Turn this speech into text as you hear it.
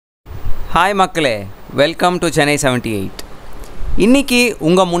Hi Makkalley, welcome to Chennai 78. இன்னைக்கு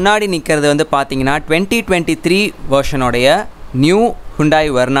உங்க முன்னாடி நிக்கிறது வந்து பாத்தீங்கன்னா 2023 வெர்ஷன் உடைய நியூ Hyundai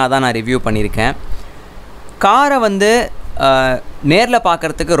Verna தான் நான் ரிவ்யூ பண்ணிருக்கேன். காரை வந்து நேர்ல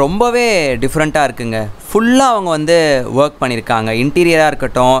பார்க்கிறதுக்கு ரொம்பவே டிஃபரண்டா இருக்குங்க. ஃபுல்லா அவங்க வந்து வர்க் பண்ணிருக்காங்க. இன்டீரியரா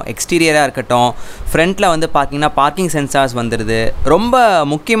இருக்கட்டும், எக்ஸ்டீரியரா இருக்கட்டும், ஃப்ரண்ட்ல வந்து பாத்தீங்கன்னா பார்க்கிங் சென்சார்ஸ் வந்திருது. ரொம்ப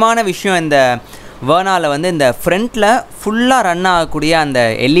முக்கியமான விஷயம் இந்த Vernaல வந்து இந்த ஃப்ரண்ட்ல ஃபுல்லா ரன் ஆகக்கூடிய அந்த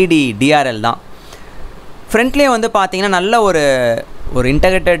LED DRL தான். ஃப்ரண்ட்லயே வந்து பாத்தீங்கன்னா நல்ல ஒரு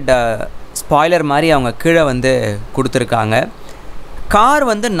இன்டகிரேட்டட் ஸ்பாயிலர் மாதிரி அவங்க கீழே வந்து கொடுத்துருக்காங்க. கார்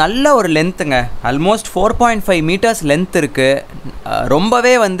வந்து நல்ல ஒரு லென்த்துங்க, ஆல்மோஸ்ட் 4.5 மீட்டர்ஸ் லென்த் இருக்குது.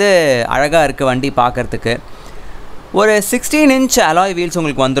 ரொம்பவே வந்து அழகாக இருக்குது வண்டி பார்க்குறதுக்கு. ஒரு 16 இன்ச் அலாய் வீல்ஸ்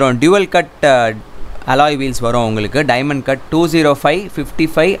உங்களுக்கு வந்துடும். டியூவல் கட் அலாய் வீல்ஸ் வரும் உங்களுக்கு. டைமண்ட் கட் 205,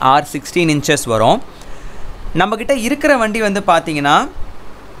 55, R 16 இன்ச்சஸ் வரும். நம்மக்கிட்ட இருக்கிற வண்டி வந்து பார்த்திங்கன்னா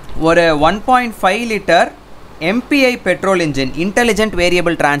ஒரு 1.5 litre MPI petrol engine, intelligent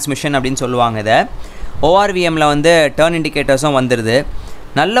variable transmission அப்படின்னு சொல்லுவாங்க இதை. ORVMல வந்து டர்ன் இண்டிகேட்டர்ஸும் வந்துடுது.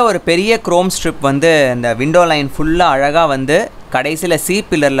 நல்ல ஒரு பெரிய க்ரோம் ஸ்ட்ரிப் வந்து இந்த விண்டோ லைன் ஃபுல்லாக அழகாக வந்து கடைசியில் C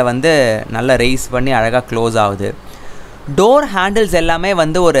பில்லரில் வந்து நல்லா ரைஸ் பண்ணி அழகாக க்ளோஸ் ஆகுது. டோர் ஹேண்டில்ஸ் எல்லாமே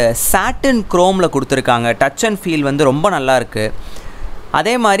வந்து ஒரு சாட்டின் க்ரோமில் கொடுத்துருக்காங்க. டச் அண்ட் ஃபீல் வந்து ரொம்ப நல்லா இருக்குது.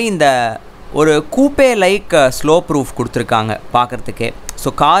 அதே மாதிரி இந்த ஒரு கூப்பே லைக் ஸ்லோ ப்ரூஃப் கொடுத்துருக்காங்க பார்க்குறதுக்கே.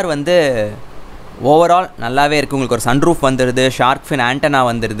 ஸோ கார் வந்து ஓவரால் நல்லாவே இருக்குது. உங்களுக்கு ஒரு சன்ரூஃப் வந்துடுது, ஷார்க் ஃபின் ஆண்டனா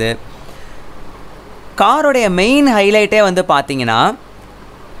வந்துடுது. காரோடைய மெயின் ஹைலைட்டே வந்து பார்த்தீங்கன்னா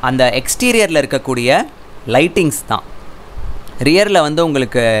அந்த எக்ஸ்டீரியரில் இருக்கக்கூடிய லைட்டிங்ஸ் தான். ரியரில் வந்து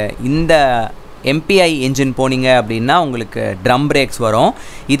உங்களுக்கு இந்த MPI என்ஜின் போனீங்க அப்படின்னா உங்களுக்கு ட்ரம் பிரேக்ஸ் வரும்.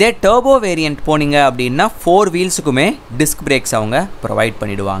 இதே டர்போ வேரியண்ட் போனீங்க அப்படின்னா 4 வீல்ஸுக்குமே டிஸ்க் பிரேக்ஸ் அவங்க ப்ரொவைட்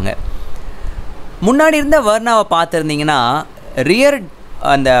பண்ணிவிடுவாங்க. முன்னாடி இருந்த வெர்னாவை பார்த்துருந்தீங்கன்னா ரியர்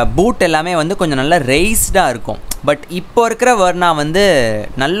அந்த பூட் எல்லாமே வந்து கொஞ்சம் நல்லா ரெய்ஸ்டாக இருக்கும். பட் இப்போ இருக்கிற வெர்னா வந்து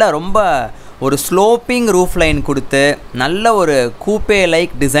நல்லா ரொம்ப ஒரு ஸ்லோப்பிங் ரூஃப் லைன் கொடுத்து நல்ல ஒரு கூப்பே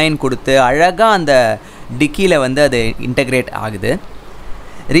லைக் டிசைன் கொடுத்து அழகாக அந்த டிக்கியில் வந்து அது இன்டகிரேட் ஆகுது.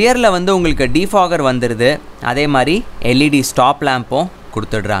 ரியரில் வந்து உங்களுக்கு டிஃபாகர் வந்துடுது. அதே மாதிரி LED ஸ்டாப் லேம்பும்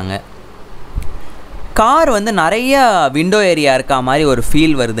கொடுத்துடுறாங்க. கார் வந்து நிறைய விண்டோ ஏரியா இருக்கா மாதிரி ஒரு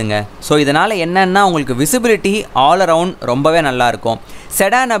ஃபீல் வருதுங்க. ஸோ இதனால் என்னென்னா உங்களுக்கு விசிபிலிட்டி ஆல் அரவுண்ட் ரொம்பவே நல்லாயிருக்கும்.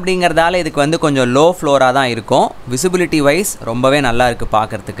 செடான் அப்படிங்கிறதால இதுக்கு வந்து கொஞ்சம் லோ ஃப்ளோராக தான் இருக்கும். விசிபிலிட்டி வைஸ் ரொம்பவே நல்லா இருக்குது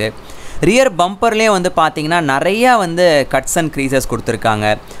பார்க்குறதுக்கு. ரியர் பம்பர்லேயும் வந்து பார்த்தீங்கன்னா நிறையா வந்து கட்ஸ் அண்ட் க்ரீசஸ் கொடுத்துருக்காங்க.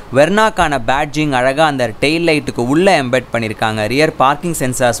 வெர்னாக்கான பேட்ஜிங் அழகாக அந்த டெயில் லைட்டுக்கு உள்ளே எம்பெட் பண்ணியிருக்காங்க. ரியர் பார்க்கிங்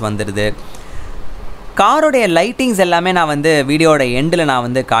சென்சார்ஸ் வந்துடுது. காரோடைய லைட்டிங்ஸ் எல்லாமே நான் வந்து வீடியோட எண்டில் நான்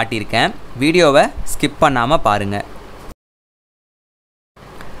வந்து காட்டியிருக்கேன். வீடியோவை ஸ்கிப் பண்ணாமல் பாருங்கள்.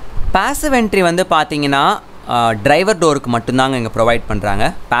 பாசிவ் என்ட்ரி வந்து பார்த்தீங்கன்னா டிரைவர் டோருக்கு மட்டும்தாங்க இங்கே ப்ரொவைட் பண்ணுறாங்க.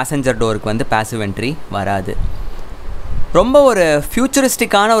 பேசஞ்சர் டோருக்கு வந்து பாசிவ் என்ட்ரி வராது. ரொம்ப ஒரு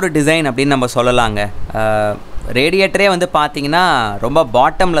ஃப்யூச்சரிஸ்டிக்கான ஒரு டிசைன் அப்படின்னு நம்ம சொல்லலாங்க. ரேடியேட்டரே வந்து பார்த்தீங்கன்னா ரொம்ப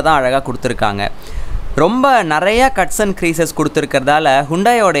பாட்டமில் தான் அழகாக கொடுத்துருக்காங்க. ரொம்ப நிறையா கட்ஸ் அண்ட் க்ரீசஸ் கொடுத்துருக்கிறதால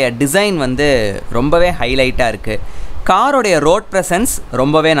ஹுண்டாயோடைய டிசைன் வந்து ரொம்பவே ஹைலைட்டாக இருக்குது. காரோடைய ரோட் ப்ரெசன்ஸ்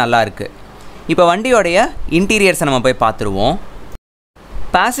ரொம்பவே நல்லா இருக்குது. இப்போ வண்டியோடைய இன்டீரியர்ஸை நம்ம போய் பார்த்துருவோம்.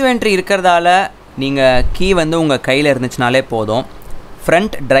 பாசிவ் என்ட்ரி இருக்கிறதால நீங்கள் கீ வந்து உங்கள் கையில் இருந்துச்சுனாலே போதும்.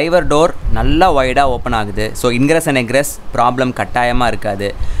 ஃப்ரண்ட் டிரைவர் டோர் நல்லா வைடாக ஓப்பன் ஆகுது. ஸோ இன்க்ரெஸ் அண்ட் எக்ரெஸ் ப்ராப்ளம் கட்டாயமாக இருக்காது.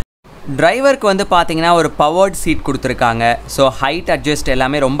 டிரைவருக்கு வந்து பார்த்தீங்கன்னா ஒரு பவர்ட் சீட் கொடுத்துருக்காங்க. ஸோ ஹைட் அட்ஜஸ்ட்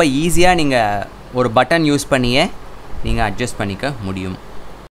எல்லாமே ரொம்ப ஈஸியாக நீங்கள் ஒரு பட்டன் யூஸ் பண்ணியே நீங்கள் அட்ஜஸ்ட் பண்ணிக்க முடியும்.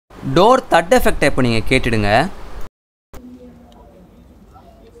 டோர் தட் எஃபெக்ட் இப்போ நீங்கள் கேட்டுடுங்க.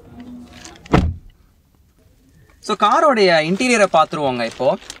 ஸோ காரோடைய இன்டீரியரை பார்த்துருவோங்க.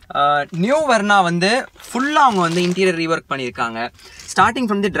 இப்போது நியூ வெர்னா வந்து ஃபுல்லாக அவங்க வந்து இன்டீரியர் ரீவொர்க் பண்ணியிருக்காங்க. Starting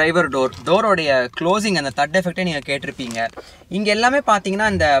from the driver டோரோடைய closing அந்த தட் எஃபெக்டே நீங்கள் கேட்டிருப்பீங்க. இங்கே எல்லாமே பார்த்தீங்கன்னா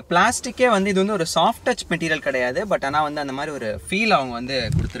இந்த பிளாஸ்டிக்கே வந்து இது வந்து ஒரு சாஃப்ட் டச் மெட்டீரியல் கிடையாது. பட் ஆனால் வந்து அந்த மாதிரி ஒரு ஃபீல் அவங்க வந்து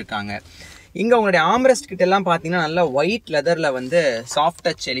கொடுத்துருக்காங்க. இங்கே உங்களுடைய ஆம்ரெஸ்ட் கிட்ட எல்லாம் பார்த்தீங்கன்னா நல்லா ஒயிட் லெதரில் வந்து சாஃப்ட்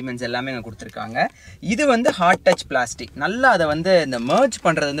டச் எலிமெண்ட்ஸ் எல்லாமே இங்கே கொடுத்துருக்காங்க. இது வந்து ஹார்ட் டச் பிளாஸ்டிக். நல்லா அதை வந்து இந்த மர்ஜ்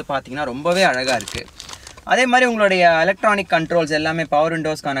பண்ணுறது வந்து பார்த்தீங்கன்னா ரொம்பவே அழகாக இருக்குது. அதே மாதிரி உங்களுடைய எலக்ட்ரானிக் கண்ட்ரோல்ஸ் எல்லாமே பவர்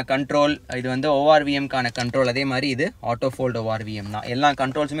விண்டோஸ்க்கான கண்ட்ரோல், இது வந்து ORVMக்கான கண்ட்ரோல். அதே மாதிரி இது ஆட்டோ ஃபோல்ட் ORVM தான். எல்லா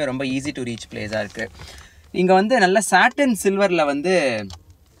கண்ட்ரோல்ஸுமே ரொம்ப ஈஸி டு ரீச் பிளேஸாக இருக்குது. இங்கே வந்து நல்ல சாட்டின் சில்வரில் வந்து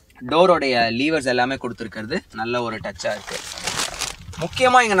டோரோடைய லீவர்ஸ் எல்லாமே கொடுத்துருக்கிறது நல்ல ஒரு டச்சாக இருக்குது.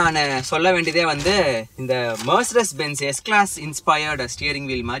 முக்கியமாக இங்கே நான் சொல்ல வேண்டியதே வந்து இந்த Mercedes Benz S-கிளாஸ் inspired steering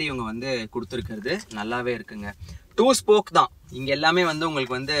wheel மாதிரி இவங்க வந்து கொடுத்துருக்கிறது நல்லாவே இருக்குங்க. 2 ஸ்போக் தான். இங்கே எல்லாமே வந்து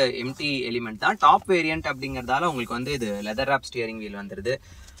உங்களுக்கு வந்து எம்டி எலிமெண்ட் தான். டாப் வேரியண்ட் அப்படிங்கிறதால உங்களுக்கு வந்து இது லெதர் ராப் ஸ்டியரிங் வீல் வந்துடுது.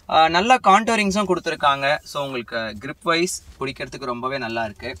 நல்ல கான்டோரிங்ஸும் கொடுத்துருக்காங்க. ஸோ உங்களுக்கு கிரிப் வைஸ் பிடிக்கிறதுக்கு ரொம்பவே நல்லா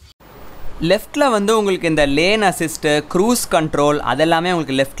இருக்குது. லெஃப்ட்டில் வந்து உங்களுக்கு இந்த லேன் அசிஸ்ட்டு க்ரூஸ் கண்ட்ரோல் அதெல்லாமே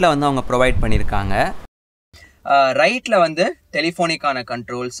உங்களுக்கு லெஃப்ட்டில் வந்து அவங்க ப்ரொவைட் பண்ணியிருக்காங்க. ரைட்டில் வந்து டெலிஃபோனிக்கான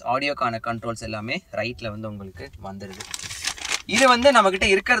கண்ட்ரோல்ஸ், ஆடியோக்கான கண்ட்ரோல்ஸ் எல்லாமே ரைட்டில் வந்து உங்களுக்கு வந்துடுது. இது வந்து நம்மக்கிட்ட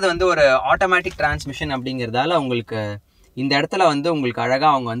இருக்கிறது வந்து ஒரு ஆட்டோமேட்டிக் டிரான்ஸ்மிஷன் அப்படிங்கிறதால உங்களுக்கு இந்த இடத்துல வந்து உங்களுக்கு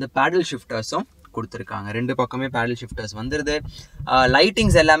அழகாக அவங்க வந்து பேடல் ஷிஃப்டர்ஸும் கொடுத்துருக்காங்க. 2 பக்கமே பேடல் ஷிஃப்டர்ஸ் வந்துடுது.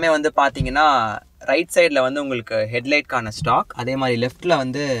 லைட்டிங்ஸ் எல்லாமே வந்து பார்த்தீங்கன்னா ரைட் சைடில் வந்து உங்களுக்கு ஹெட்லைட்கான ஸ்டாக், அதே மாதிரி லெஃப்ட்டில்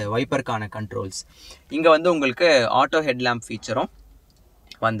வந்து வைப்பருக்கான கண்ட்ரோல்ஸ். இங்கே வந்து உங்களுக்கு ஆட்டோ ஹெட்லாம்ப் ஃபீச்சரும்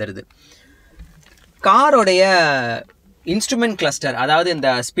வந்துடுது. காரோடைய இன்ஸ்ட்ருமெண்ட் கிளஸ்டர், அதாவது இந்த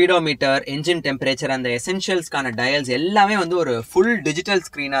ஸ்பீடோமீட்டர், என்ஜின் டெம்பரேச்சர், அந்த எசென்ஷியல்ஸ்க்கான டயல்ஸ் எல்லாமே வந்து ஒரு ஃபுல் டிஜிட்டல்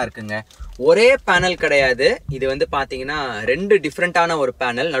ஸ்க்ரீனாக இருக்குங்க. ஒரே பேனல் கிடையாது. இது வந்து பார்த்தீங்கன்னா 2 டிஃப்ரெண்ட்டான ஒரு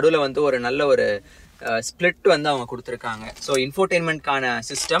பேனல், நடுவில் வந்து ஒரு நல்ல ஒரு ஸ்ப்ளிட் வந்து அவங்க கொடுத்துருக்காங்க. ஸோ இன்ஃபோடெயின்மெண்ட்கான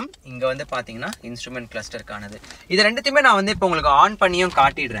சிஸ்டம், இங்கே வந்து பார்த்தீங்கன்னா இன்ஸ்ட்ருமெண்ட் கிளஸ்டருக்கானது. இது ரெண்டுத்தையுமே நான் வந்து இப்போ உங்களுக்கு ஆன் பண்ணியும்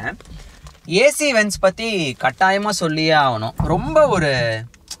காட்டிடுறேன். ஏசி வென்ஸ் பற்றி கட்டாயமாக சொல்லியே ஆகணும்.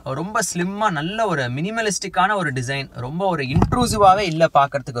 ரொம்ப ஸ்லிம்மாக நல்ல ஒரு மினிமலிஸ்டிக்கான ஒரு டிசைன், ரொம்ப ஒரு இன்ட்ரூசிவாகவே இல்லை,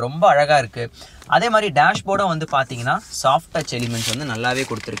 பார்க்குறதுக்கு ரொம்ப அழகாக இருக்குது. அதே மாதிரி டேஷ்போர்டும் வந்து பார்த்தீங்கன்னா சாஃப்ட் டச் எலிமெண்ட்ஸ் வந்து நல்லாவே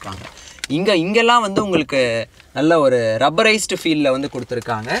கொடுத்துருக்காங்க. இங்கெல்லாம் வந்து உங்களுக்கு நல்ல ஒரு ரப்பரைஸ்டு ஃபீலில் வந்து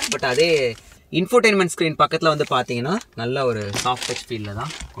கொடுத்துருக்காங்க. பட் அதே இன்ஃபோடெயின்மெண்ட் ஸ்க்ரீன் பக்கத்தில் வந்து பார்த்தீங்கன்னா நல்ல ஒரு சாஃப்ட் டச் ஃபீலில்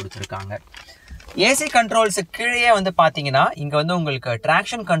தான் கொடுத்துருக்காங்க. ஏசி கண்ட்ரோல்ஸுக்கு கீழே வந்து பார்த்தீங்கன்னா இங்கே வந்து உங்களுக்கு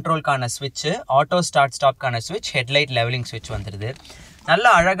ட்ராக்ஷன் கண்ட்ரோல்க்கான ஸ்விட்சு, ஆட்டோ ஸ்டார்ட் ஸ்டாப்க்கான ஸ்விட்ச், ஹெட்லைட் லெவலிங் ஸ்விட்ச் வந்துடுது. நல்ல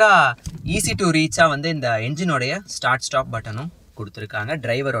அழகாக ஈஸி டு ரீச்சாக வந்து இந்த என்ஜினோடைய ஸ்டார்ட் ஸ்டாப் பட்டனும் கொடுத்துருக்காங்க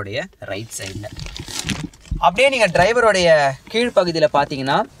டிரைவரோடைய ரைட் சைடில். அப்படியே நீங்கள் டிரைவரோடைய கீழ்ப்பகுதியில்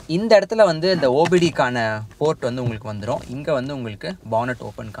பார்த்தீங்கன்னா இந்த இடத்துல வந்து இந்த ஓபிடிக்கான போர்ட் வந்து உங்களுக்கு வந்துடும். இங்கே வந்து உங்களுக்கு பானட்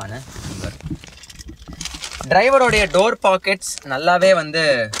ஓப்பனுக்கான லீவர். டிரைவரோடைய டோர் பாக்கெட்ஸ் நல்லாவே வந்து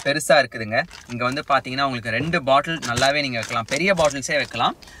பெருசாக இருக்குதுங்க. இங்கே வந்து பார்த்தீங்கன்னா உங்களுக்கு 2 பாட்டில் நல்லாவே நீங்கள் வைக்கலாம், பெரிய பாட்டில்ஸே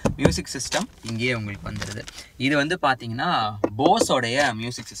வைக்கலாம். மியூசிக் சிஸ்டம் இங்கேயே உங்களுக்கு வந்துடுது. இது வந்து பார்த்தீங்கன்னா போஸோடைய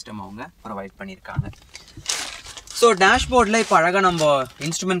மியூசிக் சிஸ்டம் அவங்க ப்ரொவைட் பண்ணியிருக்காங்க. ஸோ டேஷ்போர்டில் இப்போ அழகாக நம்ம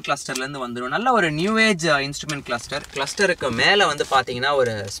இன்ஸ்ட்ருமெண்ட் கிளஸ்டர்லேருந்து வந்துடும். நல்ல ஒரு நியூ ஏஜ் இன்ஸ்ட்ருமெண்ட் கிளஸ்டருக்கு மேலே வந்து பார்த்தீங்கன்னா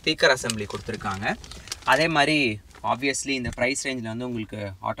ஒரு ஸ்பீக்கர் அசம்பிளி கொடுத்துருக்காங்க. அதே மாதிரி ஆப்வியஸ்லி இந்த ப்ரைஸ் ரேஞ்சில் வந்து உங்களுக்கு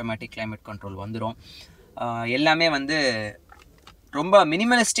ஆட்டோமேட்டிக் கிளைமேட் கண்ட்ரோல் வந்துடும். எல்லாமே வந்து ரொம்ப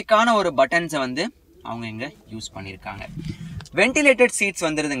மினிமலிஸ்டிக்கான ஒரு பட்டன்ஸை வந்து அவங்க இங்கே யூஸ் பண்ணியிருக்காங்க. Ventilated seeds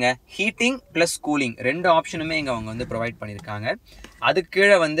வந்துடுதுங்க. Heating plus cooling 2 ஆப்ஷனுமே இங்கே அவங்க வந்து ப்ரொவைட் பண்ணியிருக்காங்க. அதுக்கு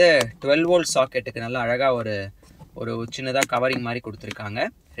கீழே வந்து 12 வோல்ட் சாக்கெட்டுக்கு நல்லா அழகாக ஒரு சின்னதாக கவரிங் மாதிரி கொடுத்துருக்காங்க.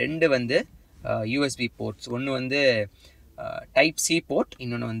 2 வந்து யூஎஸ்பி போர்ட்ஸ், ஒன்று வந்து டைப் சி போர்ட்,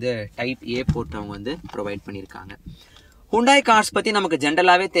 இன்னொன்று வந்து டைப் ஏ போர்ட் அவங்க வந்து ப்ரொவைட் பண்ணியிருக்காங்க. ஹுண்டாய் கார்ஸ் பற்றி நமக்கு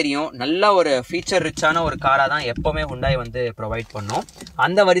ஜென்ரலாகவே தெரியும். நல்ல ஒரு ஃபீச்சர் ரிச்சான ஒரு காராக தான் எப்போவுமே ஹுண்டாய் வந்து ப்ரொவைட் பண்ணோம்.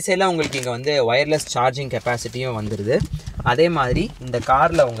 அந்த வரிசையில் உங்களுக்கு இங்கே வந்து ஒயர்லெஸ் சார்ஜிங் கெப்பாசிட்டியும் வந்துடுது. அதே மாதிரி இந்த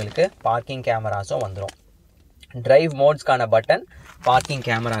காரில் உங்களுக்கு பார்க்கிங் கேமராஸும் வந்துடும். டிரைவ் மோட்ஸ்க்கான பட்டன், பார்க்கிங்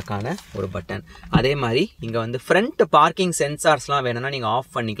கேமராக்கான ஒரு பட்டன். அதே மாதிரி இங்கே வந்து ஃப்ரண்ட் பார்க்கிங் சென்சார்ஸ்லாம் வேணும்னா நீங்கள்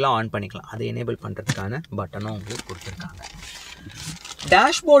ஆஃப் பண்ணிக்கலாம், ஆன் பண்ணிக்கலாம். அதை எனேபிள் பண்ணுறதுக்கான பட்டனும் உங்களுக்கு கொடுத்துருக்காங்க.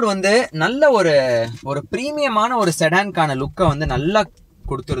 டேஷ்போர்டு வந்து நல்ல ஒரு ப்ரீமியமான ஒரு செடான்கான லுக்கை வந்து நல்லா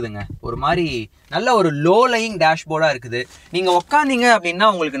கொடுத்துருதுங்க. ஒரு மாதிரி நல்ல ஒரு லோ லையிங் டேஷ்போர்டாக இருக்குது. நீங்கள் உக்காந்தீங்க அப்படின்னா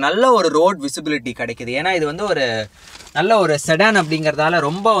உங்களுக்கு நல்ல ஒரு ரோட் விசிபிலிட்டி கிடைக்குது. ஏன்னா இது வந்து ஒரு நல்ல ஒரு செடான் அப்படிங்கிறதால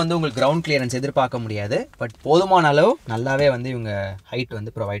ரொம்ப வந்து உங்களுக்கு கிரவுண்ட் கிளியரன்ஸ் எதிர்பார்க்க முடியாது. பட் போதுமான அளவு நல்லாவே வந்து இவங்க ஹைட்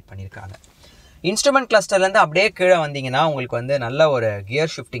வந்து ப்ரொவைட் பண்ணியிருக்காங்க. இன்ஸ்ட்ருமெண்ட் கிளஸ்டர்லேருந்து அப்படியே கீழே வந்தீங்கன்னா உங்களுக்கு வந்து நல்ல ஒரு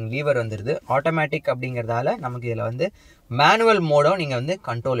கியர் ஷிஃப்டிங் லீவர் வந்துடுது. ஆட்டோமேட்டிக் அப்படிங்கிறதால நமக்கு இதில் வந்து மேனுவல் மோடும் நீங்கள் வந்து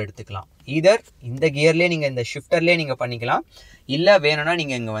கண்ட்ரோல் எடுத்துக்கலாம். ஈதர் இந்த கியர்லேயே நீங்கள் இந்த ஷிஃப்டர்லேயே நீங்கள் பண்ணிக்கலாம், இல்லை வேணும்னா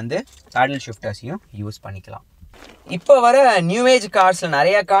நீங்கள் இங்கே வந்து பேடல் ஷிஃப்டர்ஸையும் யூஸ் பண்ணிக்கலாம். இப்போ வர நியூ ஏஜ் கார்ஸில்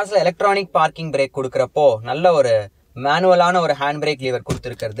நிறைய கார்ஸில் எலக்ட்ரானிக் பார்க்கிங் பிரேக் கொடுக்குறப்போ நல்ல ஒரு மேனுவலான ஒரு ஹேண்ட் பிரேக் லீவர்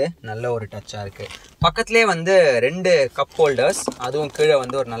கொடுத்துருக்கிறது நல்ல ஒரு டச்சாக இருக்குது. பக்கத்துலேயே வந்து 2 கப் ஹோல்டர்ஸ், அதுவும் கீழே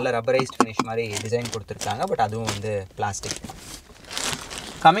வந்து ஒரு நல்ல ரப்பரைஸ்ட் ஃபினிஷ் மாதிரி டிசைன் கொடுத்துருக்காங்க. பட் அதுவும் வந்து பிளாஸ்டிக்.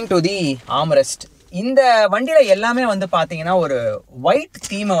 கம்மிங் டு தி ஆர்ம்ரெஸ்ட், இந்த வண்டியில் எல்லாமே வந்து பார்த்தீங்கன்னா ஒரு ஒயிட்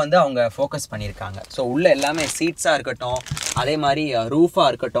தீமை வந்து அவங்க ஃபோக்கஸ் பண்ணியிருக்காங்க. ஸோ உள்ள எல்லாமே சீட்ஸாக இருக்கட்டும், அதே மாதிரி ரூஃபாக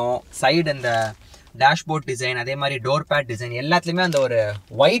இருக்கட்டும், சைடு இந்த டேஷ்போர்ட் டிசைன், அதே மாதிரி டோர் பேட் டிசைன் எல்லாத்துலேயுமே அந்த ஒரு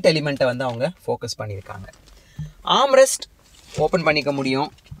ஒயிட் எலிமெண்ட்டை வந்து அவங்க ஃபோக்கஸ் பண்ணியிருக்காங்க. ஆர்ம்ரெஸ்ட் ஓப்பன் பண்ணிக்க முடியும்.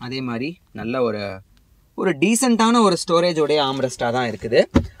 அதே மாதிரி நல்ல ஒரு டீசெண்டான ஒரு ஸ்டோரேஜோடைய ஆர்ம்ரெஸ்ட்டாக தான் இருக்குது.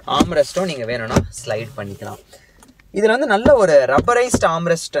 ஆர்ம்ரெஸ்ட்டும் நீங்கள் வேணும்னா ஸ்லைட் பண்ணிக்கலாம். இதில் வந்து நல்ல ஒரு ரப்பரைஸ்ட்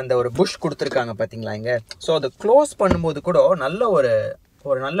ஆர்ம்ரெஸ்ட், அந்த ஒரு புஷ் கொடுத்துருக்காங்க பார்த்தீங்களா இங்கே. ஸோ அதை க்ளோஸ் பண்ணும்போது கூட நல்ல ஒரு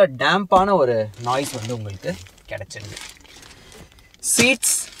நல்ல டேம்பான ஒரு நாய்ஸ் வந்து உங்களுக்கு கிடைச்சிடுது.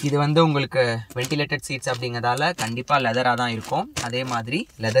 சீட்ஸ், இது வந்து உங்களுக்கு வென்டிலேட்டட் சீட்ஸ் அப்படிங்கிறதால கண்டிப்பாக லெதராக தான் இருக்கும். அதே மாதிரி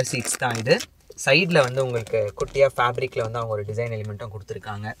லெதர் சீட்ஸ் தான் இது. சைடில் வந்து உங்களுக்கு குட்டியாக ஃபேப்ரிக்கில் வந்து அவங்க ஒரு டிசைன் எலிமெண்ட்டும்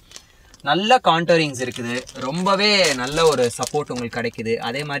கொடுத்துருக்காங்க. நல்ல கான்டோரிங்ஸ் இருக்குது, ரொம்பவே நல்ல ஒரு சப்போர்ட் உங்களுக்கு கிடைக்குது.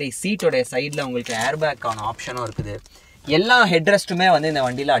 அதே மாதிரி சீட்டோடைய சைடில் உங்களுக்கு ஏர்பேக்கான ஆப்ஷனும் இருக்குது. எல்லா ஹெட்ரெஸ்ட்டுமே வந்து இந்த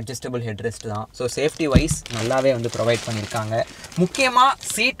வண்டியில் அட்ஜஸ்டபிள் ஹெட்ரெஸ்ட் தான். ஸோ சேஃப்டி வைஸ் நல்லாவே வந்து ப்ரொவைட் பண்ணியிருக்காங்க. முக்கியமாக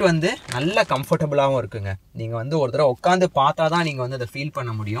சீட் வந்து நல்ல கம்ஃபர்டபுளாகவும் இருக்குங்க. நீங்கள் வந்து ஒரு தடவை உட்காந்து பார்த்தா தான் நீங்கள் வந்து அதை ஃபீல்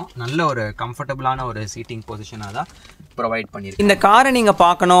பண்ண முடியும். நல்ல ஒரு கம்ஃபர்டபுளான ஒரு சீட்டிங் பொசிஷனாக தான் ப்ரொவைட் பண்ணியிருக்கு. இந்த காரை நீங்கள்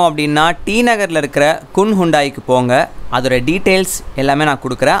பார்க்கணும் அப்படின்னா T.Nagarல இருக்கிற குன் ஹுண்டாய்க்கு போங்க. அதோட டீட்டெயில்ஸ் எல்லாமே நான்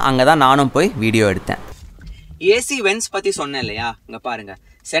கொடுக்குறேன். அங்கே தான் நானும் போய் வீடியோ எடுத்தேன். ஏசி வென்ஸ் பற்றி சொன்னேன் இல்லையா, இங்கே பாருங்கள்.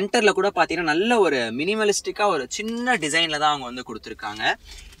 சென்டரில் கூட பார்த்தீங்கன்னா நல்ல ஒரு மினிமலிஸ்டிக்காக ஒரு சின்ன டிசைனில் தான் அவங்க வந்து கொடுத்துருக்காங்க.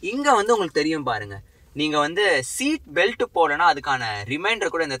 இங்கே வந்து உங்களுக்கு தெரியும் பாருங்கள், நீங்கள் வந்து சீட் பெல்ட் போடலன்னா அதுக்கான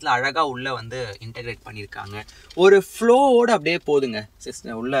ரிமைண்டர் கூட இந்த இடத்துல அழகாக உள்ளே வந்து இன்டெகிரேட் பண்ணியிருக்காங்க. ஒரு ஃப்ளோவோடு அப்படியே போதுங்க.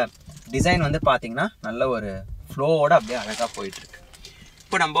 உள்ள டிசைன் வந்து பார்த்தீங்கன்னா நல்ல ஒரு ஃப்ளோவோடு அப்படியே அழகாக போயிட்டுருக்கு.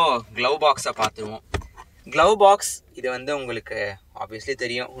 இப்போ நம்ம க்ளவ் பாக்ஸை பார்த்துருவோம். க்ளவ் பாக்ஸ் இது வந்து உங்களுக்கு ஆப்வியஸ்லி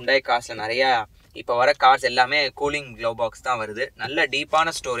தெரியும், ஹுண்டாய் கார்ஸில் நிறையா இப்போ வர கார்ஸ் எல்லாமே கூலிங் க்ளவ் பாக்ஸ் தான் வருது. நல்ல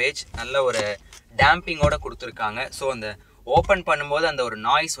டீப்பான ஸ்டோரேஜ், நல்ல ஒரு டேம்பிங்கோட கொடுத்துருக்காங்க. ஸோ அந்த ஓப்பன் பண்ணும்போது அந்த ஒரு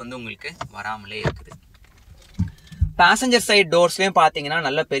நாய்ஸ் வந்து உங்களுக்கு வராமலே இருக்குது. பேசஞ்சர் சைட் டோர்ஸ்லேயும் பார்த்தீங்கன்னா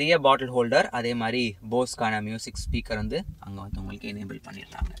நல்ல பெரிய பாட்டில் ஹோல்டர், அதே மாதிரி போஸ்க்கான மியூசிக் ஸ்பீக்கர் வந்து அங்கே வந்து உங்களுக்கு எனேபிள்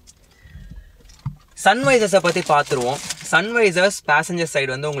பண்ணிடுறாங்க. சன்வைசர்ஸை பற்றி பார்த்துருவோம். சன்வைசர்ஸ் பேசஞ்சர் சைடு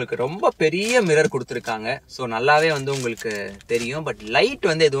வந்து உங்களுக்கு ரொம்ப பெரிய மிரர் கொடுத்துருக்காங்க. ஸோ நல்லாவே வந்து உங்களுக்கு தெரியும். பட் லைட்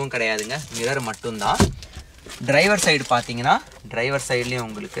வந்து எதுவும் கிடையாதுங்க, மிரர் மட்டும்தான். டிரைவர் சைடு பார்த்தீங்கன்னா டிரைவர் சைட்லேயும்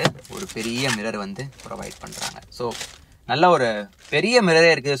உங்களுக்கு ஒரு பெரிய மிரர் வந்து ப்ரொவைட் பண்ணுறாங்க. ஸோ நல்ல ஒரு பெரிய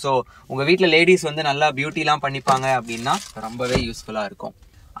மிரரே இருக்குது. ஸோ உங்கள் வீட்டில் லேடிஸ் வந்து நல்லா பியூட்டிலாம் பண்ணிப்பாங்க அப்படின்னா ரொம்பவே யூஸ்ஃபுல்லாக இருக்கும்.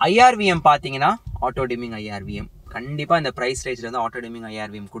 ஐஆர்விஎம் பார்த்தீங்கன்னா ஆட்டோ டிமிங் ஐஆர்விஎம் கண்டிப்பாக இந்த ப்ரைஸ் ரேஞ்சில் வந்து ஆட்டோ டிமிங்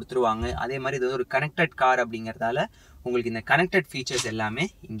ஐஆர்விஎம் கொடுத்துருவாங்க. அதே மாதிரி இது ஒரு கனெக்டட் கார் அப்படிங்கிறதால உங்களுக்கு இந்த கனெக்டட் ஃபீச்சர்ஸ் எல்லாமே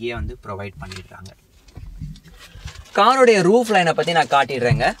இங்கேயே வந்து ப்ரொவைட் பண்ணிடுறாங்க. காரோடைய ரூஃப் லைனை பற்றி நான்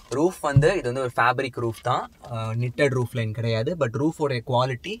காட்டிடுறேங்க. ரூஃப் வந்து இது வந்து ஒரு ஃபேப்ரிக் ரூஃப் தான், நிட்டட் ரூஃப் லைன் கிடையாது. பட் ரூஃபோடைய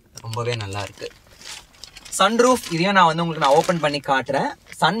குவாலிட்டி ரொம்பவே நல்லா இருக்குது. சன் ரூஃப் இதையும் நான் வந்து உங்களுக்கு ஓப்பன் பண்ணி காட்டுறேன்.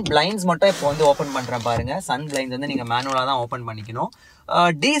 சன் பிளைண்ட்ஸ் மட்டும் இப்போ வந்து ஓப்பன் பண்ணுறேன் பாருங்கள். சன் பிளைண்ட்ஸ் வந்து நீங்கள் மேனுவலாக தான் ஓப்பன் பண்ணிக்கணும்.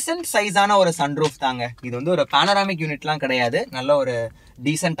 டீசென்ட் சைஸான ஒரு சன்ரூஃப் தாங்க. இது வந்து ஒரு பேனராமிக் யூனிட்லாம் கிடையாது, நல்ல ஒரு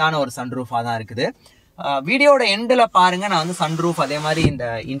டீசெண்டான ஒரு சன்ரூஃபாக தான் இருக்குது. வீடியோட எண்டில் பாருங்கள், நான் வந்து சன்ரூஃப் அதே மாதிரி இந்த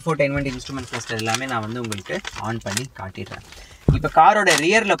இன்ஃபோடெயின்மெண்ட் இன்ஸ்ட்ருமெண்ட் கிளஸ்டர் எல்லாமே நான் வந்து உங்களுக்கு ஆன் பண்ணி காட்டிடுறேன். இப்போ காரோட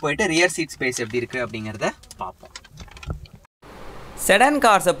ரியரில் போயிட்டு ரியர் சீட் ஸ்பேஸ் எப்படி இருக்குது அப்படிங்கிறத பார்ப்போம். செடான்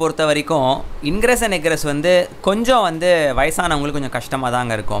கார்ஸை பொறுத்த வரைக்கும் இன்க்ரெஸ் அண்ட் எக்ரெஸ் வந்து கொஞ்சம் வந்து வயசானவங்களுக்கு கொஞ்சம் கஷ்டமாக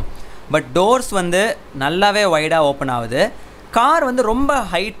தாங்க இருக்கும். பட் டோர்ஸ் வந்து நல்லாவே வைடாக ஓப்பன் ஆகுது. கார் வந்து ரொம்ப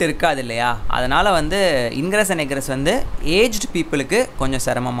ஹைட் இருக்காது இல்லையா, அதனால் வந்து இன்க்ரெஸ் அண்ட் எக்ரெஸ் வந்து ஏஜ்டு பீப்புளுக்கு கொஞ்சம்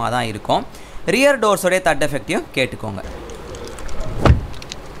சிரமமாக தான் இருக்கும். ரியர் டோர்ஸோடைய தட் எஃபெக்டையும் கேட்டுக்கோங்க.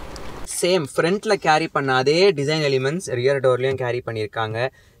 சேம் ஃப்ரண்ட்டில் கேரி பண்ண அதே டிசைன் எலிமெண்ட்ஸ் ரியர் டோர்லேயும் கேரி பண்ணியிருக்காங்க.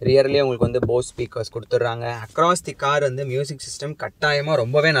 ரியர்லேயே உங்களுக்கு வந்து போஸ் ஸ்பீக்கர்ஸ் கொடுத்துட்றாங்க. அக்ராஸ் தி கார் வந்து மியூசிக் சிஸ்டம் கட்டாயமாக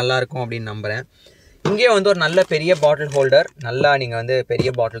ரொம்பவே நல்லாயிருக்கும் அப்படின்னு நம்புகிறேன். இங்கே வந்து ஒரு நல்ல பெரிய பாட்டில் ஹோல்டர், நல்லா நீங்கள் வந்து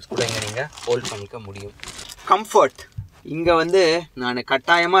பெரிய பாட்டில்ஸ் கூட இங்கே நீங்கள் ஹோல்ட் பண்ணிக்க முடியும். கம்ஃபர்ட் இங்கே வந்து நான்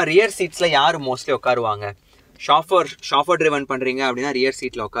கட்டாயமாக ரியர் சீட்ஸில் யார் மோஸ்ட்லி உட்காருவாங்க, ஷாஃபர் ட்ரிவன் பண்ணுறீங்க அப்படின்னா ரியர்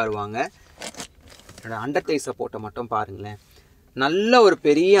சீட்டில் உட்காருவாங்க. என்னோட அண்டர் தை சப்போர்ட்டை மட்டும் பாருங்களேன், நல்ல ஒரு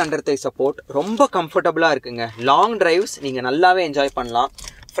பெரிய அண்டர் தை சப்போர்ட், ரொம்ப கம்ஃபர்டபுளாக இருக்குங்க. லாங் டிரைவ்ஸ் நீங்கள் நல்லாவே என்ஜாய் பண்ணலாம்.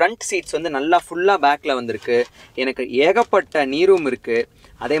 ஃப்ரண்ட் சீட்ஸ் வந்து நல்லா ஃபுல்லாக பேக்கில் வந்திருக்கு. எனக்கு ஏகப்பட்ட நீரும் இருக்குது.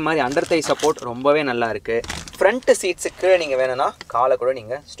 அதே மாதிரி அண்டர் தை சப்போர்ட் ரொம்பவே நல்லா இருக்குது. ஃப்ரண்ட் சீட்ஸுக்கு நீங்கள் வேணும்னா காலை கூட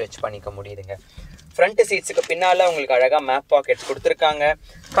நீங்கள் ஸ்ட்ரெச் பண்ணிக்க முடியுதுங்க. ஃப்ரண்ட் சீட்ஸுக்கு பின்னால் உங்களுக்கு அழகாக மேப் பாக்கெட்ஸ் கொடுத்துருக்காங்க.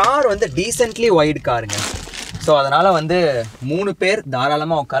 கார் வந்து டீசென்ட்லி வைடு காருங்க. ஸோ அதனால் வந்து 3 பேர்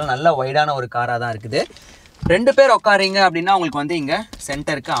தாராளமாக உட்கார நல்ல வைடான ஒரு காராக தான் இருக்குது. 2 பேர் உட்காரிங்க அப்படின்னா உங்களுக்கு வந்து இங்கே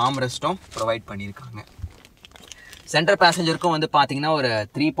சென்டருக்கு ஆம்ரெஸ்ட்டும் ப்ரொவைட் பண்ணியிருக்காங்க. சென்டர் பேசஞ்சருக்கும் வந்து பார்த்தீங்கன்னா ஒரு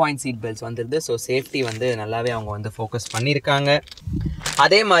 3-point சீட் பெல்ட்ஸ் வந்துடுது. ஸோ சேஃப்டி வந்து நல்லாவே அவங்க வந்து ஃபோக்கஸ் பண்ணியிருக்காங்க.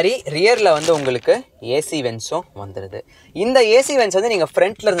 அதே மாதிரி ரியரில் வந்து உங்களுக்கு ஏசி வென்ஸும் வந்துடுது. இந்த ஏசி வென்ஸ் வந்து நீங்கள்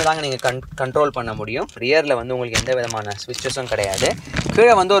ஃப்ரண்ட்டில் இருந்து தாங்க நீங்கள் கண்ட்ரோல் பண்ண முடியும். ரியரில் வந்து உங்களுக்கு எந்த விதமான ஸ்விட்சஸும் கிடையாது.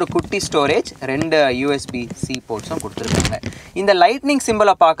 கீழே வந்து ஒரு குட்டி ஸ்டோரேஜ், 2 USB-C போர்ட்ஸும் கொடுத்துருக்காங்க. இந்த லைட்னிங்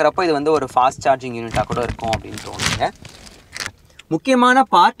சிம்பிளை பார்க்குறப்போ இது வந்து ஒரு ஃபாஸ்ட் சார்ஜிங் யூனிட்டாக கூட இருக்கும் அப்படின்னு தோணுங்க. முக்கியமான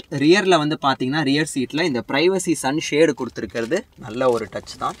பார்ட் ரியரில் வந்து பார்த்தீங்கன்னா ரியர் சீட்டில் இந்த ப்ரைவசி சன் ஷேடு கொடுத்துருக்கிறது நல்ல ஒரு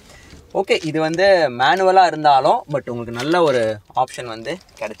டச் தான். ஓகே, இது வந்து மேனுவலாக இருந்தாலும் பட் உங்களுக்கு நல்ல ஒரு ஆப்ஷன் வந்து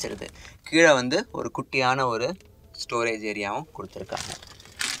கிடச்சிருது. கீழே வந்து ஒரு குட்டியான ஒரு ஸ்டோரேஜ் ஏரியாவும் கொடுத்துருக்காங்க.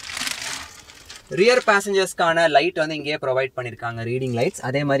 ரியர் பேசஞ்சர்ஸ்க்கான லைட் வந்து இங்கேயே ப்ரொவைட் பண்ணியிருக்காங்க, ரீடிங் லைட்ஸ்.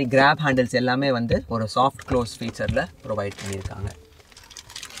 அதே மாதிரி கிராப் ஹேண்டில்ஸ் எல்லாமே வந்து ஒரு சாஃப்ட் க்ளோஸ் ஃபீச்சரில் ப்ரொவைட் பண்ணியிருக்காங்க.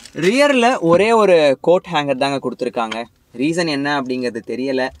 ரியரில் ஒரே ஒரு கோட் ஹேங்கர் தாங்க கொடுத்துருக்காங்க. ரீசன் என்ன அப்படிங்கிறது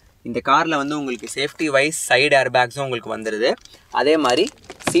தெரியலை. இந்த காரில் வந்து உங்களுக்கு சேஃப்டி வைஸ் சைடு ஏர் பேக்ஸும் உங்களுக்கு வந்துடுது. அதே மாதிரி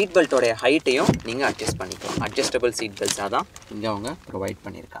சீட் பெல்ட்டோடைய ஹைட்டையும் நீங்கள் அட்ஜஸ்ட் பண்ணிக்கலாம். அட்ஜஸ்டபிள் சீட் பெல்ட்ஸாக தான் இங்கே அவங்க ப்ரொவைட்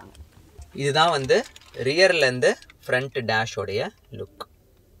பண்ணியிருக்காங்க. இதுதான் வந்து ரியர்லேருந்து ஃப்ரண்ட் டேஷோடைய லுக்.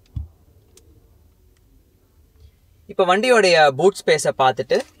 இப்போ வண்டியோடைய பூட் ஸ்பேஸை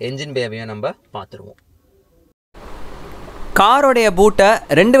பார்த்துட்டு என்ஜின் பேவையும் நம்ம பார்த்துருவோம். காரோடைய பூட்டை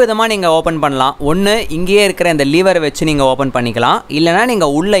 2 விதமாக நீங்கள் ஓப்பன் பண்ணலாம். ஒன்று இங்கேயே இருக்கிற இந்த லீவரை வச்சு நீங்கள் ஓப்பன் பண்ணிக்கலாம், இல்லைனா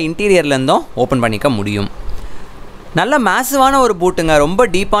நீங்கள் உள்ள இன்டீரியர்லேருந்தும் ஓப்பன் பண்ணிக்க முடியும். நல்ல மேசிவான ஒரு பூட்டுங்க, ரொம்ப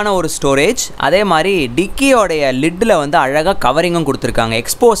டீப்பான ஒரு ஸ்டோரேஜ். அதே மாதிரி டிக்கியோடைய லிட்டில் வந்து அழகாக கவரிங்கும் கொடுத்துருக்காங்க.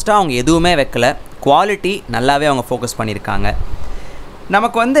 எக்ஸ்போஸ்டாக அவங்க எதுவுமே வைக்கல, குவாலிட்டி நல்லாவே அவங்க ஃபோக்கஸ் பண்ணியிருக்காங்க.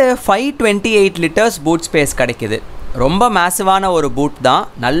 நமக்கு வந்து 528 லிட்டர்ஸ் பூட் ஸ்பேஸ் கிடைக்குது. ரொம்ப மேசிவான ஒரு பூட் தான்,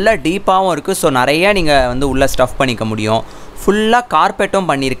 நல்ல டீப்பாகவும் இருக்குது. ஸோ நிறைய நீங்கள் வந்து உள்ளே ஸ்டஃப் பண்ணிக்க முடியும். ஃபுல்லாக கார்பெட்டும்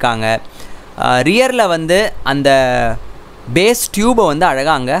பண்ணியிருக்காங்க. ரியரில் வந்து அந்த பேஸ் டியூபை வந்து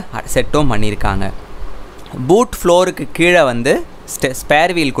அழகாக அங்கே செட்டும் பண்ணியிருக்காங்க. பூட் ஃப்ளோருக்கு கீழே வந்து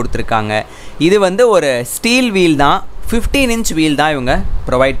ஸ்பேர் வீல் கொடுத்துருக்காங்க. இது வந்து ஒரு ஸ்டீல் வீல் தான், 15 இன்ச் வீல் தான் இவங்க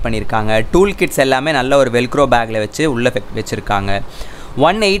ப்ரொவைட் பண்ணியிருக்காங்க. டூல் கிட்ஸ் எல்லாமே நல்ல ஒரு வெல்க்ரோ பேக்கில் வச்சு உள்ளே வச்சுருக்காங்க.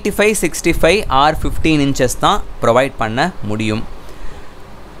 185/65 or 15 inches தான் ப்ரொவைட் பண்ண முடியும்.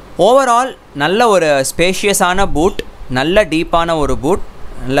 ஓவரால் நல்ல ஒரு ஸ்பேஷியஸான பூட், நல்ல டீப்பான ஒரு பூட்,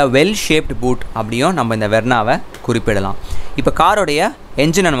 நல்ல வெல் ஷேப்டு பூட் அப்படியும் நம்ம இந்த வெர்னாவை குறிப்பிடலாம். இப்போ காரோடைய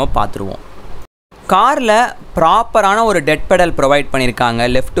என்ஜினை நம்ம பார்த்துருவோம். காரில் ப்ராப்பரான ஒரு டெட் பெடல் ப்ரொவைட் பண்ணியிருக்காங்க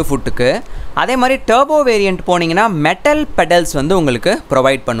லெஃப்ட் ஃபுட்டுக்கு. அதே மாதிரி டர்போ வேரியண்ட் போனீங்கன்னா மெட்டல் பெடல்ஸ் வந்து உங்களுக்கு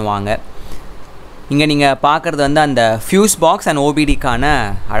ப்ரொவைட் பண்ணுவாங்க. இங்கே நீங்கள் பார்க்குறது வந்து அந்த ஃபியூஸ் பாக்ஸ் அண்ட் ஓபிடிக்கான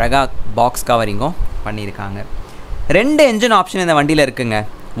அழகாக பாக்ஸ் கவரிங்கும் பண்ணியிருக்காங்க. 2 என்ஜின் ஆப்ஷன் இந்த வண்டியில் இருக்குங்க.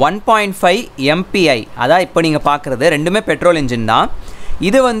 1.5 MPI, அதான் இப்போ நீங்கள் பார்க்குறது ரெண்டுமே பெட்ரோல் இன்ஜின் தான்.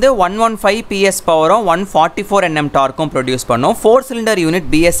 இது வந்து 115 PS பவரும் 144 Nm டார்க்கும் ப்ரொடியூஸ் பண்ணும். 4 சிலிண்டர் யூனிட்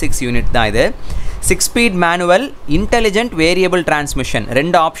BS6 யூனிட் தான் இது. 6 speed manual, intelligent variable transmission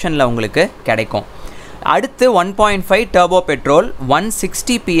 2 ஆப்ஷனில் உங்களுக்கு கிடைக்கும். அடுத்து 1.5 டர்போ பெட்ரோல்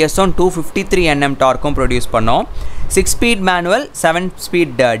 160 PSம் 253 Nm டார்க்கும் ப்ரொடியூஸ் பண்ணோம். 6 speed manual, 7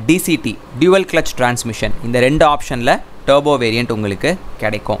 speed DCT dual clutch transmission, இந்த 2 ஆப்ஷனில் டர்போ வேரியண்ட் உங்களுக்கு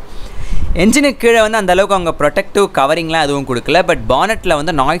கிடைக்கும். என்ஜினுக்கு கீழே வந்து அந்தளவுக்கு அவங்க ப்ரொடெக்டிவ் கவரிங்லாம் எதுவும் கொடுக்கல, பட் பானட்டில்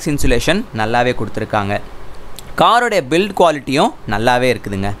வந்து நாய்ஸ் இன்சுலேஷன் நல்லாவே கொடுத்துருக்காங்க. காரோடைய பில்ட் குவாலிட்டியும் நல்லாவே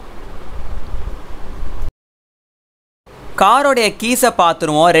இருக்குதுங்க. காரோடைய கீஸை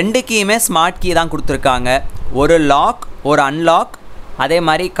பார்த்துருவோம். 2 கீயுமே ஸ்மார்ட் கீ தான் கொடுத்துருக்காங்க. ஒரு லாக், ஒரு அன்லாக், அதே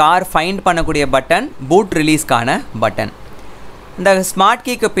மாதிரி கார் ஃபைண்ட் பண்ணக்கூடிய பட்டன், பூட் ரிலீஸ்க்கான பட்டன். இந்த ஸ்மார்ட்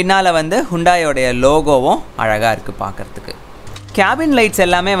கீக்கு பின்னால் வந்து ஹுண்டாயோடைய லோகோவும் அழகாக இருக்குது பார்க்குறதுக்கு. கேபின் லைட்ஸ்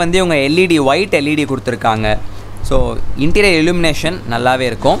எல்லாமே வந்து இவங்க LED ஒயிட் LED கொடுத்துருக்காங்க. ஸோ இன்டீரியர் இலுமினேஷன் நல்லாவே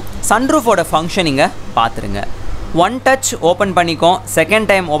இருக்கும். சன்ரூஃபோட ஃபங்க்ஷனிங்க பார்த்துருங்க. 1 டச் ஓப்பன் பண்ணிக்கும், செகண்ட்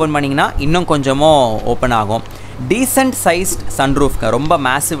டைம் ஓப்பன் பண்ணிங்கன்னா இன்னும் கொஞ்சமும் ஓப்பன் ஆகும். டீசென்ட் சைஸ்ட் சன்ரூஃப்ங்க, ரொம்ப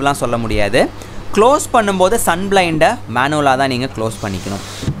மேசிவ்லாம் சொல்ல முடியாது. க்ளோஸ் பண்ணும்போது சன் பிளைண்டை மேனுவலாக தான் நீங்கள் க்ளோஸ் பண்ணிக்கணும்.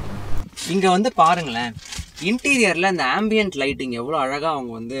 இங்கே வந்து பாருங்களேன், இன்டீரியரில் இந்த ஆம்பியன்ட் லைட்டிங் எவ்வளோ அழகாக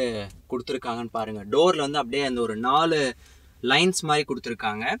அவங்க வந்து கொடுத்துருக்காங்கன்னு பாருங்கள். டோரில் வந்து அப்படியே அந்த ஒரு 4 லைன்ஸ் மாதிரி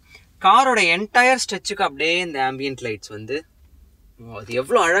கொடுத்துருக்காங்க. காரோட என்டையர் ஸ்ட்ரெச்சுக்கு அப்படியே இந்த ஆம்பியன்ட் லைட்ஸ் வந்து அது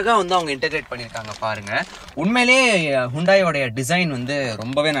எவ்வளோ அழகாக வந்து அவங்க இன்டெகிரேட் பண்ணியிருக்காங்க பாருங்கள். உண்மையிலேயே ஹுண்டாயோடைய டிசைன் வந்து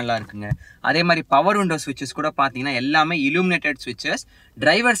ரொம்பவே நல்லா இருக்குங்க. அதே மாதிரி பவர் விண்டோ ஸ்விட்சஸ் கூட பார்த்தீங்கன்னா எல்லாமே இலுமினேட்டட் ஸ்விட்சஸ்.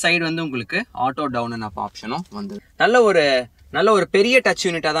 டிரைவர் சைடு வந்து உங்களுக்கு ஆட்டோ டவுன் அண்ட் அப் ஆப்ஷனும் வந்து நல்ல ஒரு பெரிய டச்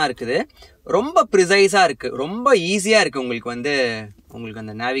யூனிட்டாக தான் இருக்குது. ரொம்ப ப்ரிசைஸாக இருக்குது, ரொம்ப ஈஸியாக இருக்குது உங்களுக்கு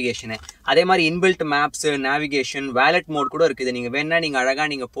அந்த நேவிகேஷனு. அதே மாதிரி inbuilt maps, navigation, wallet mode கூட இருக்குது. நீங்கள் வேணால் நீங்கள் அழகாக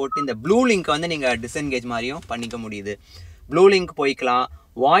நீங்கள் போட்டு இந்த ப்ளூ லிங்க் வந்து நீங்கள் டிஸ்என்கேஜ் மாதிரியும் பண்ணிக்க முடியுது. ப்ளூ லிங்க் போய்க்கலாம்,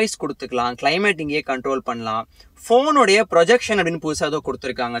 வாய்ஸ் கொடுத்துக்கலாம், கிளைமேட் இங்கேயே கண்ட்ரோல் பண்ணலாம். ஃபோனுடைய ப்ரொஜெக்ஷன் அப்படின்னு புதுசாக ஏதோ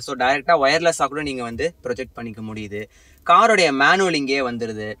கொடுத்துருக்காங்க. ஸோ டைரெக்டாக ஒயர்லெஸ்ஸாக கூட நீங்கள் வந்து ப்ரொஜெக்ட் பண்ணிக்க முடியுது. காரோடைய மேனுவல் இங்கேயே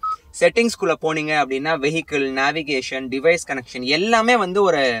வந்துடுது. செட்டிங்ஸ்குள்ளே போனீங்க அப்படின்னா வெஹிக்கிள், நேவிகேஷன், டிவைஸ் கனெக்ஷன் எல்லாமே வந்து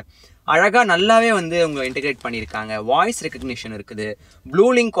ஒரு அழகாக நல்லாவே வந்து அவங்க இன்டெகிரேட் பண்ணியிருக்காங்க. வாய்ஸ் ரெக்கக்னிஷன் இருக்குது. ப்ளூ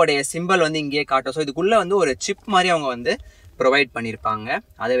லிங்கோடைய சிம்பிள் வந்து இங்கேயே காட்டும். ஸோ இதுக்குள்ளே வந்து ஒரு சிப் மாதிரி அவங்க வந்து ப்ரொவைட் பண்ணியிருப்பாங்க.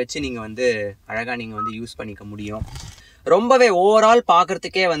 அதை வச்சு நீங்கள் வந்து அழகாக நீங்கள் வந்து யூஸ் பண்ணிக்க முடியும். ரொம்பவே ஓவரால்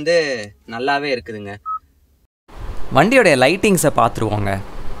பார்க்குறதுக்கே வந்து நல்லாவே இருக்குதுங்க. வண்டியோடைய லைட்டிங்ஸை பார்த்துருவோங்க.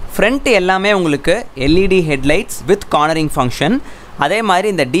 ஃப்ரண்ட் எல்லாமே உங்களுக்கு LED headlights with cornering function. அதே மாதிரி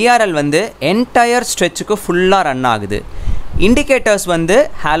இந்த DRL வந்து என்டையர் ஸ்ட்ரெச்சுக்கு ஃபுல்லாக ரன் ஆகுது. இண்டிகேட்டர்ஸ் வந்து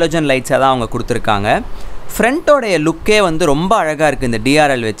ஹாலோஜன் லைட்ஸை தான் அவங்க கொடுத்துருக்காங்க. ஃப்ரண்ட்டோடைய லுக்கே வந்து ரொம்ப அழகாக இருக்குது இந்த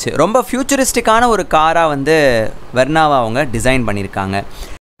DRL வச்சு. ரொம்ப ஃபியூச்சரிஸ்டிக்கான ஒரு காராக வந்து வெர்னாவை அவங்க டிசைன் பண்ணியிருக்காங்க.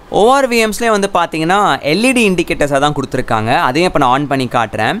 ORVMஸ்லேயே வந்து பார்த்தீங்கன்னா LED இண்டிகேட்டர்ஸாக தான் கொடுத்துருக்காங்க. அதையும் இப்போ நான் ஆன் பண்ணி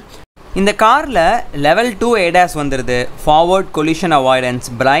காட்டுறேன். இந்த காரில் லெவல் 2 ADAS வந்துடுது, forward collision avoidance,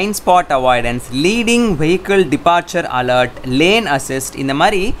 blind spot avoidance, leading vehicle departure alert, lane assist, இந்த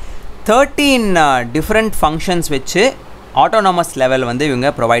மாதிரி 13 டிஃப்ரெண்ட் ஃபங்க்ஷன்ஸ் வச்சு ஆட்டோனாமஸ் லெவல் வந்து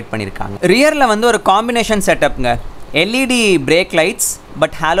இவங்க ப்ரொவைட் பண்ணியிருக்காங்க. ரியரில் வந்து ஒரு combination செட்டப்ங்க, LED break lights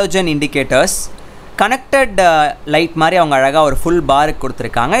but halogen indicators, connected light மாதிரி அவங்க அழகாக ஒரு ஃபுல் பாருக்கு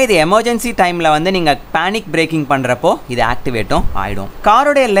கொடுத்துருக்காங்க. இது எமர்ஜென்சி டைமில் வந்து நீங்கள் பேனிக் பிரேக்கிங் பண்ணுறப்போ இது ஆக்டிவேட்டும் ஆகிடும்.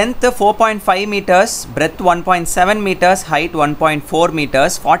 காரோடைய length 4.5 metres, breadth 1.7 metres, height 1.4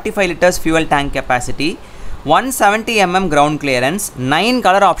 metres, 45 litres fuel tank capacity, 170 mm ground clearance, 9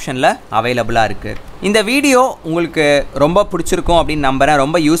 colour ஆப்ஷனில் அவைலபிளாக இருக்குது. இந்த வீடியோ உங்களுக்கு ரொம்ப பிடிச்சிருக்கும் அப்படின்னு நம்புகிறேன்,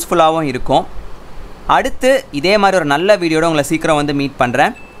 ரொம்ப யூஸ்ஃபுல்லாகவும் இருக்கும். அடுத்து இதே மாதிரி ஒரு நல்ல வீடியோட உங்களை சீக்கிரம் வந்து மீட்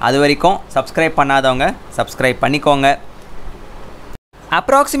பண்ணுறேன். அது வரைக்கும் சப்ஸ்கிரைப் பண்ணாதவங்க சப்ஸ்கிரைப் பண்ணிக்கோங்க.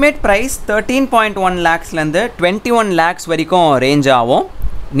 அப்ராக்சிமேட் ப்ரைஸ் 13.1 lakhsலேருந்து 21 lakhs வரைக்கும் ரேஞ்ச் ஆகும்.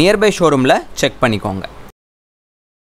 நியர்பை ஷோரூமில் செக் பண்ணிக்கோங்க.